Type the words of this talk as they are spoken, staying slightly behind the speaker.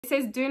It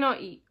says do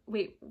not eat.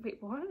 Wait,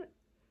 what?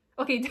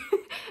 Okay,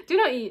 do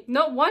not eat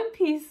not one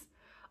piece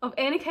of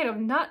any kind of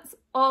nuts,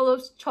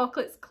 olives,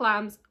 chocolates,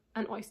 clams,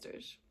 and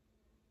oysters.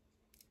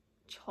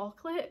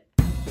 Chocolate?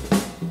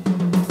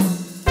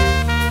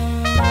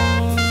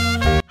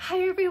 Hi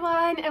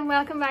everyone and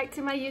welcome back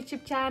to my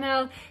YouTube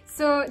channel.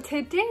 So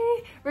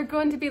today we're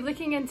going to be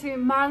looking into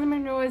Marilyn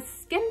Monroe's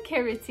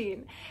skincare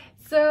routine.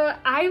 So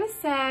I was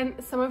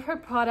sent some of her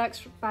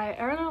products by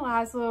Erin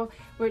Laszlo,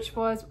 which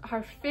was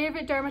her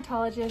favourite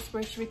dermatologist,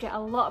 where she would get a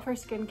lot of her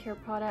skincare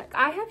products.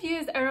 I have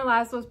used Erin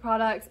Laszlo's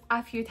products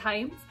a few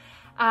times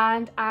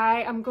and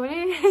I am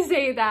going to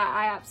say that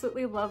I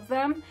absolutely love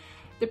them.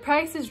 The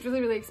price is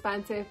really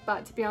expensive,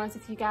 but to be honest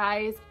with you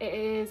guys, it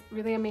is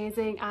really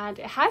amazing and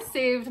it has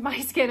saved my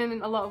skin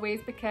in a lot of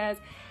ways, because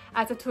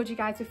as I've told you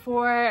guys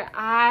before,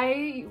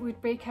 I would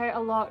break out a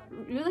lot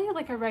really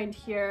like around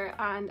here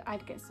and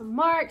I'd get some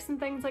marks and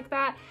things like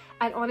that,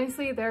 and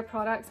honestly their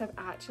products have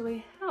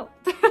actually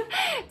helped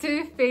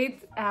to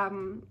fade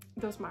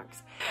those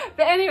marks.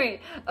 But anyway,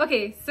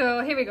 okay,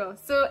 so here we go.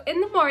 So in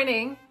the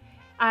morning,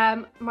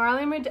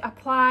 Marilyn would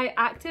apply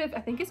active, I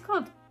think it's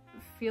called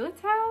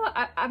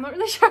Filatel, I'm not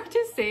really sure how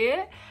to say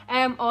it,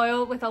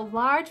 oil with a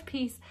large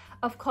piece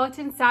of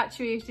cotton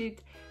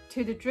saturated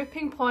to the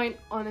dripping point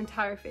on the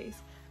entire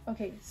face.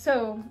 Okay,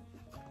 so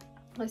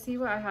let's see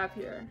what I have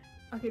here.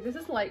 Okay, this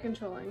is light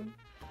controlling.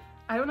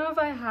 I don't know if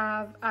I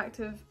have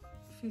active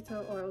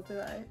fetal oil, do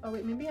I? Oh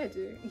wait, maybe I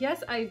do.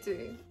 Yes, I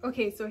do.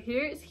 Okay, so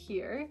here it's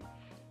here.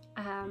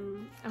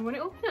 I'm going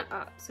to open it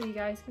up so you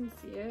guys can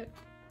see it.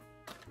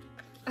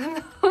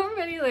 I'm not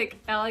very like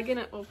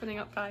elegant at opening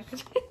up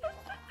packaging.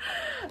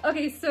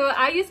 Okay, so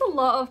I use a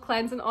lot of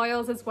cleansing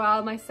oils as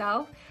well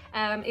myself.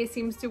 It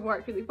seems to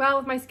work really well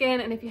with my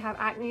skin, and if you have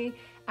acne,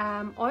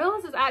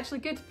 oils is actually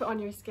good to put on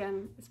your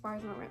skin, as far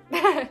as I'm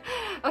aware.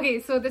 Okay,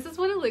 so this is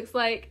what it looks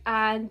like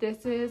and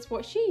this is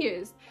what she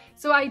used.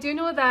 So I do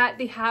know that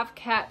they have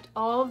kept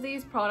all of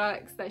these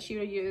products that she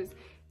would use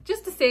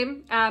just the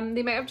same.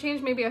 They might have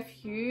changed maybe a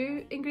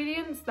few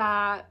ingredients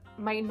that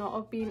might not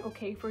have been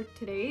okay for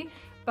today,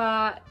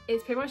 but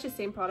it's pretty much the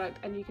same product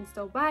and you can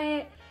still buy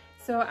it.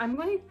 So I'm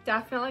going to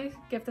definitely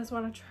give this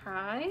one a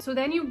try. So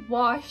then you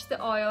wash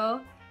the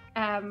oil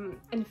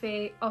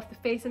off the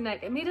face and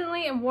neck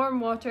immediately in warm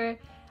water,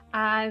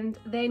 and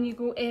then you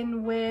go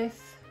in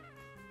with,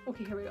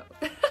 okay, here we go.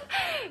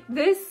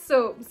 This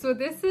soap. So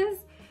this is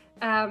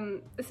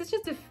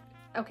just a,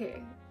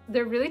 okay,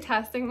 they're really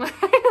testing my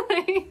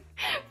like,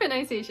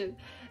 pronunciation.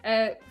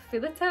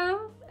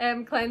 Filatel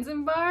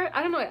cleansing bar.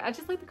 I don't know, I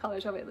just like the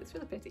colours of it. It looks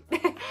really pretty.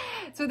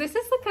 So this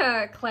is like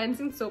a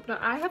cleansing soap. Now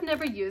I have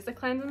never used a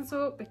cleansing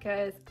soap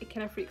because it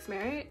kind of freaks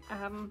me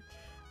out.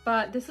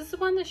 But this is the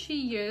one that she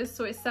used.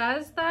 So it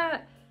says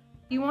that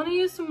you want to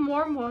use some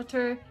warm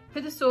water,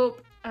 put the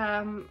soap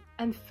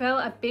and fill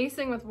a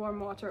basin with warm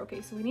water.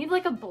 Okay, so we need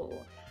like a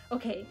bowl.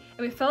 Okay,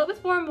 and we fill it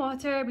with warm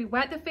water, we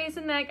wet the face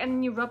and neck, and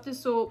then you rub the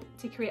soap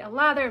to create a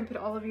lather and put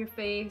it all over your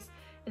face,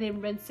 and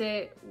then rinse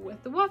it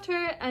with the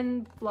water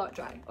and blot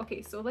dry.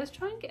 Okay, so let's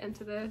try and get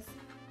into this.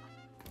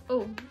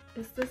 Oh,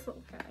 it's this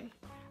little guy.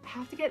 I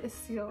have to get the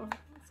seal.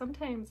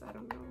 Sometimes I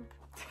don't know.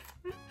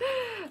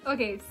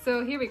 Okay,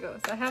 so here we go.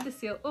 So I have the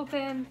seal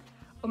open.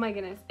 Oh my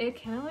goodness,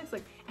 it kind of looks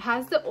like, it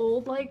has the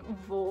old like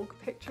Vogue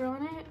picture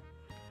on it.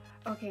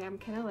 Okay, I'm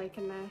kind of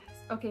liking this.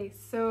 Okay,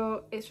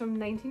 so it's from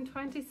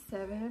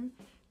 1927.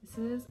 This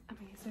is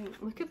amazing.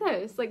 Look at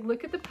this. Like,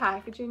 look at the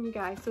packaging, you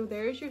guys. So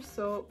there's your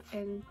soap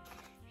and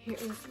here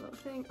is the little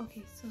thing.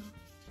 Okay, so,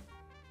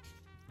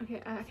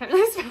 okay, I can't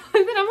really smell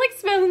it. I'm like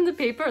smelling the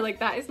paper. Like,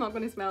 that is not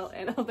going to smell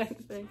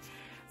anything.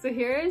 So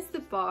here is the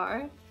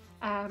bar.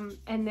 And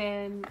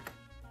then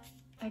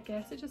I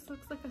guess it just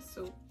looks like a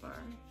soap bar,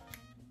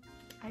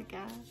 I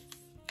guess.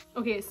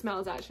 Okay, it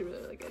smells actually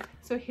really good.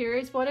 So here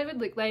is what it would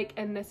look like,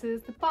 and this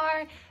is the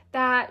bar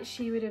that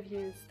she would have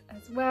used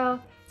as well.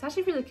 It's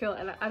actually really cool,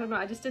 and I don't know,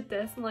 I just did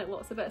this and like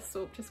lots of bit of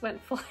soap just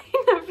went flying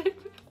everywhere.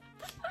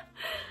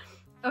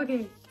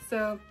 Okay,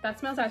 so that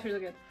smells actually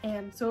really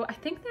good. So I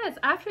think that's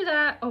after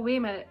that. Oh wait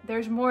a minute,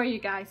 there's more, you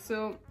guys.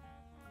 So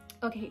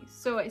okay,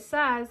 so it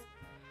says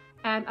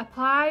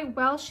apply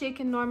well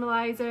shaken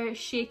normalizer,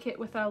 shake it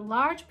with a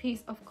large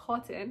piece of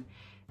cotton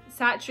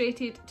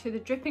saturated to the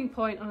dripping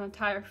point on the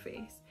entire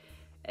face,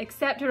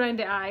 except around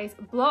the eyes.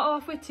 Blot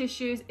off with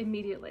tissues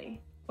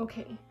immediately.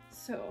 Okay,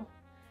 so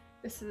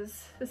this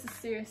is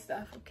serious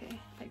stuff. Okay,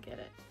 I get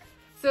it.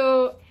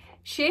 So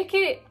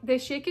the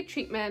shake it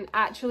treatment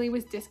actually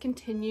was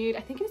discontinued.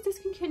 I think it was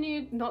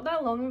discontinued not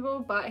that long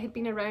ago, but it had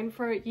been around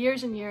for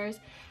years and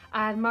years,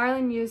 and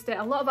Marilyn used it.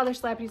 A lot of other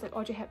celebrities like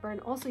Audrey Hepburn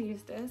also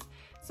used this.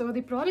 So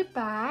they brought it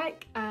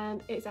back,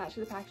 and it's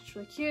actually, the package is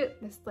really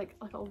cute. This like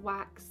a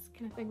wax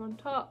kind of thing on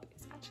top.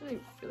 It's actually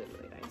really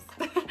nice.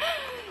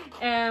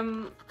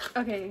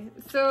 Okay,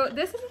 so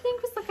this I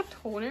think was like a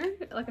toner,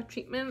 like a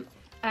treatment.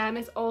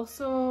 It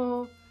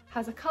also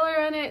has a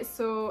color in it,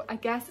 so I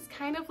guess it's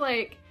kind of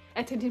like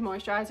a tinted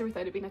moisturizer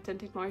without it being a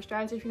tinted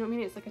moisturizer, if you know what I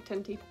mean. It's like a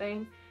tinted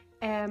thing.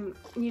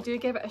 You do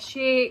give it a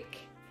shake,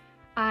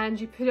 and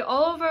you put it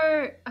all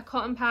over a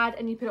cotton pad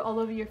and you put it all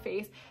over your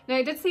face. Now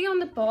I did see on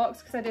the box,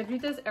 because I did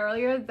read this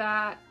earlier,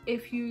 that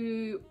if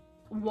you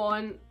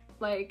want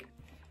like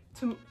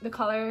the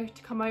colour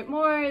to come out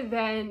more,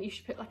 then you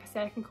should put like a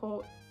second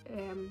coat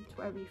to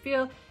whatever you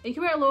feel. And you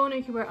can wear it alone or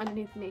you can wear it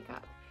underneath the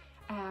makeup.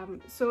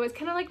 So it's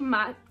kind of like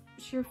matte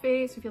your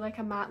face. If you like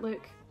a matte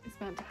look, it's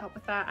meant to help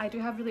with that. I do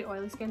have really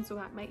oily skin, so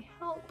that might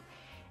help.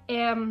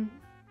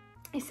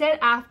 I said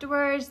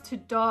afterwards to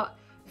dot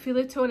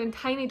Filatone in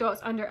tiny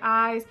dots under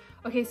eyes.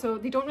 Okay, so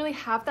they don't really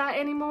have that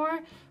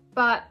anymore,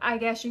 but I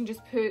guess you can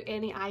just put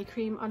any eye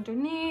cream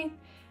underneath.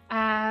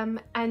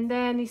 And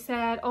then he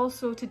said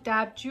also to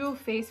dab duo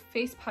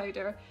face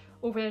powder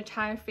over the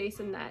entire face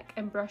and neck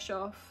and brush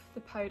off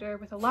the powder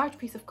with a large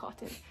piece of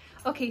cotton.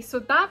 Okay, so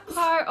that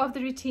part of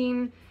the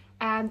routine,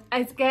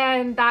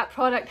 again, that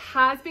product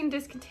has been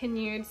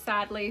discontinued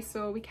sadly,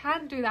 so we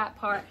can't do that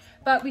part,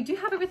 but we do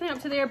have everything up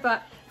to there.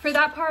 But for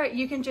that part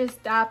you can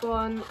just dab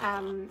on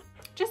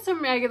just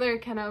some regular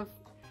kind of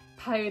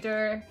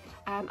powder.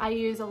 I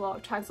use a lot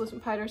of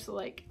translucent powder, so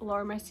like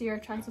Laura Mercier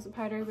translucent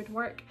powder would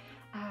work.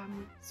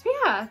 So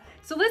yeah,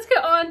 so let's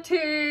get on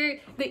to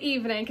the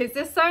evening, because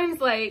this sounds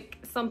like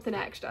something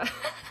extra.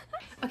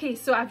 Okay,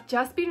 so I've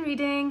just been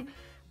reading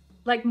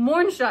like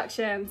more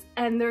instructions,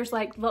 and there's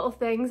like little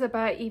things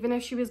about even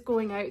if she was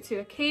going out to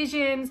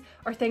occasions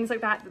or things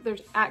like that, that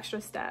there's extra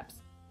steps.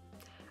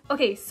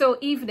 Okay, so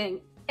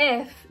evening,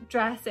 if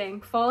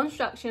dressing, follow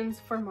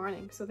instructions for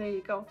morning, so there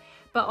you go.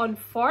 But on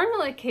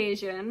formal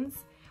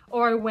occasions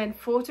or when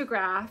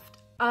photographed,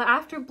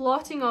 after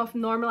blotting off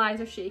normalize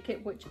or shake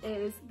it, which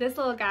is this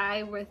little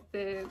guy with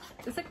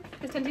it's like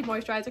the tinted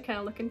moisturizer kind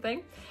of looking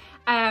thing,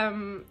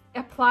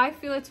 apply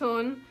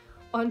Filatone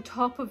on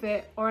top of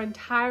it or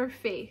entire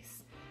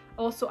face,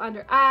 also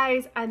under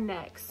eyes and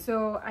neck.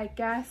 So I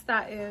guess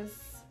that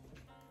is,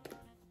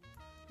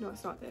 no,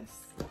 it's not this.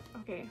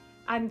 Okay,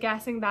 I'm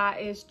guessing that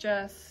is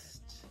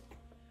just,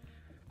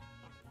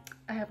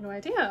 I have no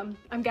idea.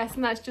 I'm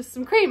guessing that's just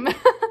some cream.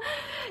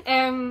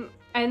 And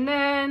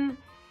then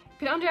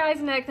put it under eyes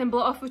and neck, then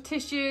blot off with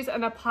tissues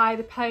and apply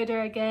the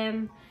powder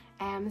again.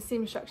 The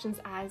same instructions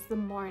as the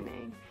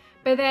morning.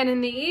 But then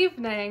in the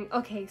evening,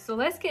 okay, so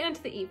let's get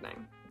into the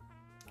evening.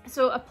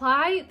 So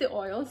apply the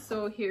oils.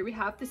 So here we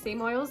have the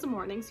same oil as the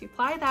morning. So you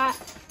apply that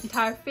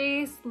entire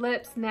face,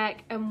 lips,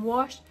 neck, and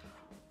wash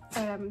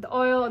the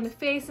oil on the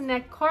face and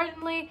neck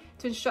accordingly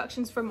to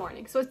instructions for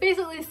morning. So it's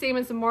basically the same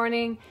as the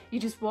morning. You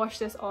just wash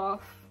this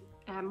off,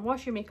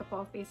 wash your makeup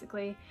off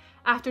basically.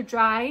 After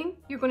drying,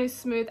 you're going to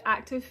smooth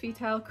active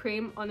Fetal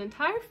cream on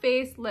entire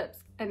face, lips,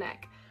 and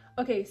neck.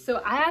 Okay, so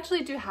I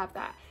actually do have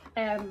that,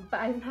 but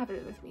I didn't have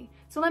it with me.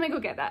 So let me go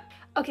get that.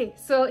 Okay,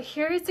 so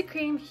here is the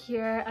cream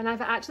here, and I've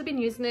actually been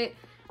using it.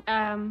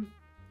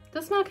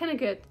 Does smell kind of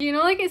good. You know,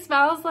 like it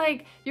smells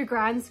like your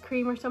grand's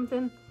cream or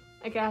something.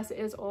 I guess it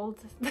is old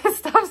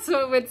stuff,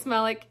 so it would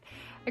smell like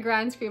a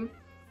grand's cream.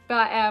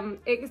 But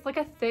it's like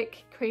a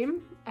thick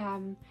cream.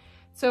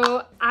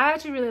 So I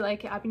actually really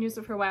like it. I've been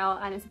using it for a while,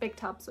 and it's a big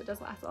tub, so it does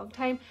last a long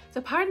time. So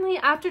apparently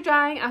after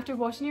drying, after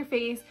washing your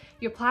face,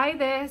 you apply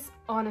this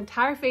on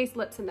entire face,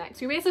 lips, and neck.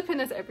 So you're basically putting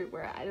this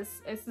everywhere. This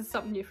is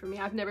something new for me.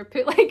 I've never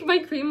put like my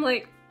cream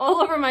like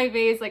all over my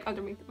face, like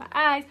underneath my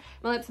eyes,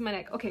 my lips, and my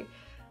neck. Okay,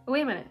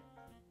 wait a minute.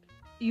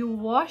 You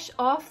wash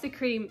off the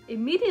cream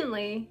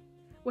immediately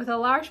with a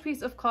large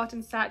piece of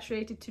cotton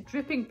saturated to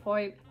dripping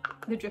point.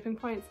 The dripping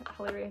point is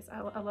hilarious.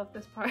 I love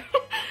this part.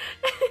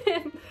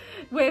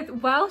 With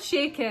well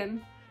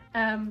shaken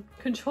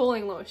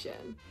controlling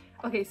lotion.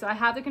 Okay, so I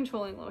have the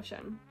controlling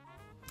lotion.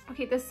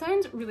 Okay, this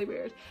sounds really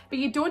weird, but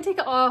you don't take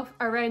it off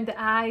around the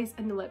eyes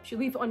and the lips. You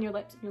leave it on your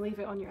lips and you leave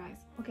it on your eyes.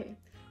 Okay,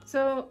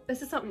 so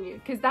this is something new,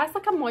 because that's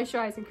like a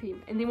moisturizing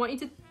cream and they want you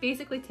to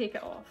basically take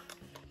it off.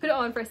 Put it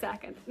on for a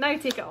second. Now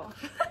take it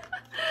off.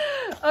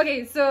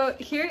 Okay, so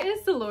here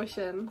is the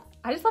lotion.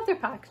 I just love their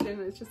packaging.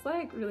 It's just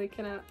like really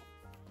kind of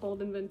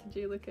old and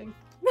vintagey looking.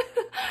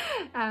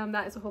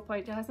 That is the whole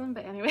point, Jasmine,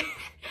 but anyway.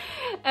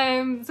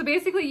 So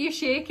basically you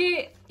shake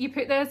it, you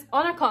put this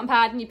on a cotton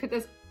pad and you put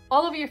this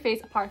all over your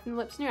face apart from the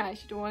lips and your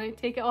eyes. You don't want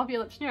to take it off your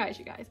lips and your eyes,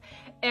 you guys.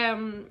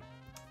 And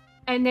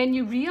then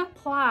you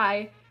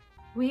reapply,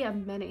 wait a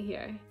minute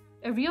here.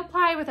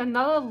 Reapply with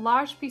another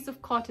large piece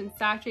of cotton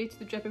saturated to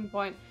the dripping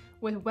point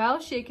with well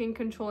shaken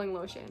controlling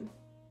lotion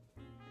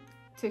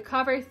to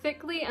cover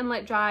thickly and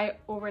let dry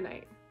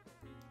overnight.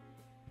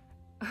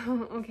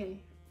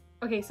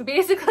 Okay, so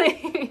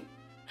basically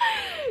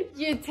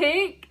you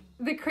take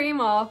the cream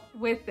off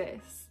with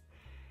this.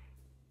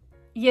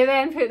 You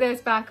then put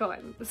this back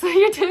on. So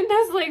you're doing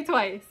this like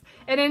twice.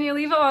 And then you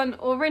leave it on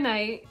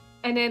overnight,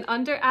 and then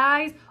under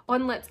eyes,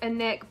 on lips and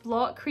neck,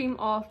 blot cream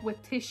off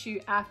with tissue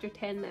after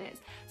 10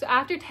 minutes. So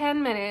after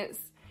 10 minutes,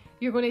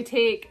 you're going to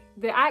take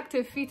the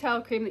active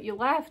Fetal cream that you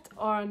left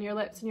on your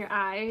lips and your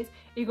eyes,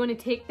 you're going to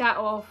take that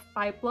off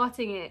by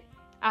blotting it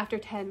after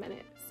 10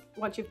 minutes.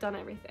 Once you've done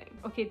everything.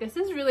 Okay, this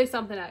is really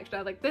something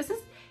extra. Like, this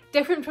is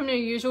different from your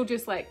usual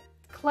just like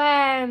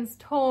cleanse,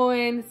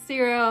 tone,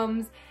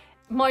 serums,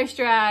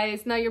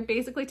 moisturize. Now you're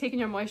basically taking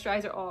your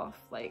moisturizer off.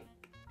 Like,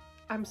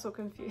 I'm so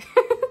confused.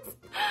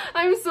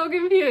 I'm so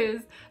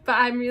confused, but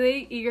I'm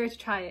really eager to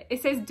try it.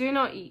 It says do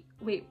not eat.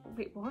 Wait,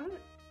 what?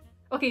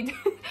 Okay,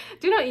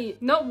 do not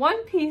eat. Not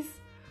one piece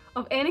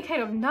of any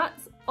kind of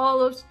nuts,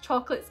 olives,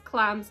 chocolates,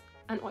 clams,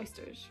 and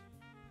oysters.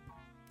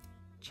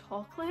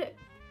 Chocolate?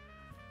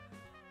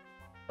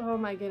 Oh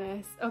my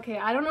goodness. Okay,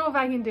 I don't know if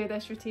I can do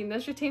this routine.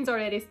 This routine's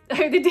already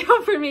out the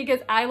deal for me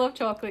because I love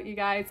chocolate, you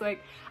guys.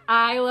 Like,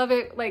 I love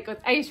it like with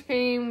ice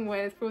cream,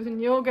 with frozen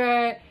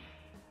yogurt,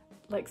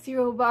 like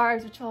cereal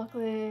bars with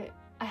chocolate.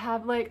 I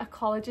have like a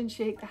collagen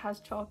shake that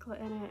has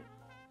chocolate in it.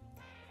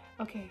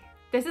 Okay,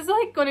 this is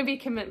like going to be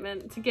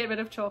commitment to get rid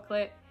of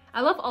chocolate.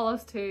 I love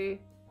olives too.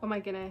 Oh my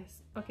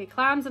goodness. Okay,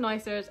 clams and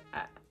oysters,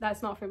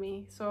 that's not for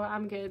me, so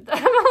I'm good.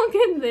 I'm all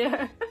good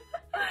there.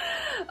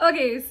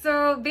 Okay,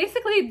 so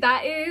basically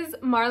that is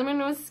Marilyn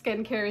Monroe's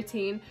skincare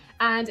routine,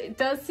 and it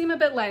does seem a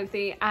bit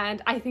lengthy,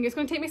 and I think it's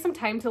going to take me some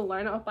time to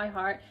learn it off by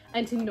heart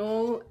and to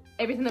know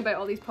everything about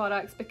all these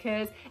products,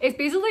 because it's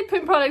basically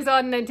putting products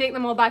on and then take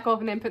them all back off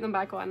and then put them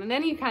back on, and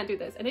then you can't do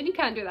this and then you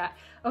can't do that.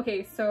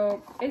 Okay,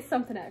 so it's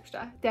something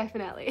extra,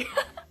 definitely.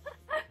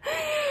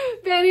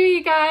 But anyway,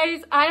 you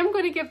guys, I am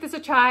going to give this a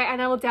try,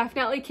 and I will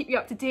definitely keep you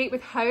up to date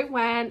with how it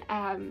went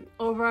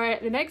over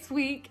the next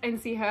week and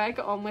see how I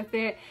got on with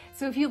it.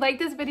 So if you like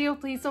this video,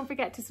 please don't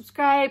forget to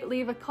subscribe,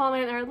 leave a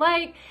comment or a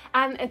like,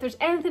 and if there's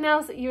anything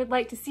else that you would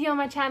like to see on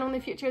my channel in the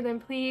future, then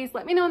please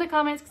let me know in the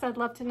comments, because I'd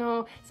love to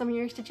know some of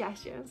your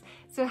suggestions.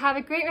 So have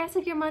a great rest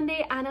of your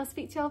Monday, and I'll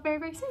speak to you all very,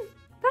 very soon.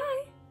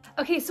 Bye!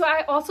 Okay, so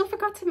I also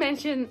forgot to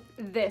mention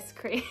this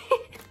cream.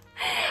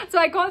 So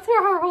I got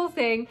through her whole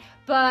thing,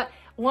 but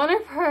one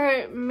of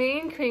her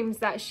main creams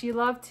that she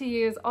loved to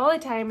use all the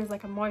time as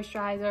like a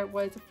moisturizer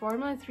was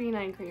Formula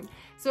 3 cream.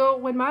 So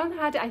when Marilyn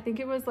had it, I think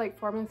it was like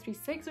Formula 3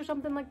 or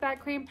something like that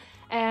cream.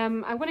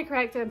 I'm going to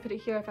correct it and put it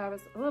here if I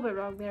was a little bit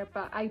wrong there,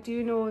 but I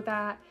do know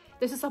that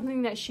this is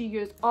something that she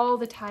used all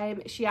the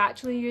time. She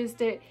actually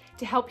used it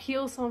to help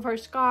heal some of her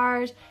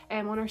scars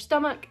on her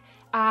stomach.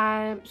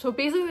 So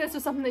basically this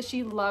is something that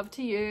she loved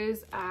to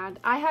use, and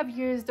I have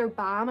used their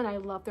balm and I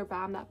love their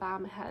balm. That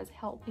balm has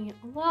helped me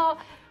a lot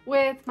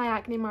with my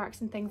acne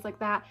marks and things like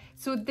that.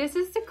 So this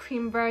is the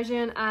cream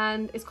version,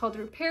 and it's called the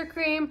Repair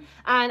Cream,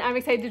 and I'm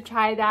excited to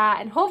try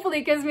that, and hopefully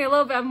it gives me a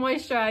little bit of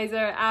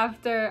moisturizer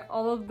after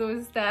all of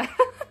those steps.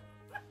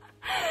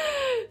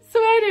 So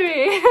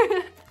anyway,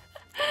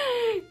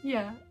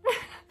 yeah.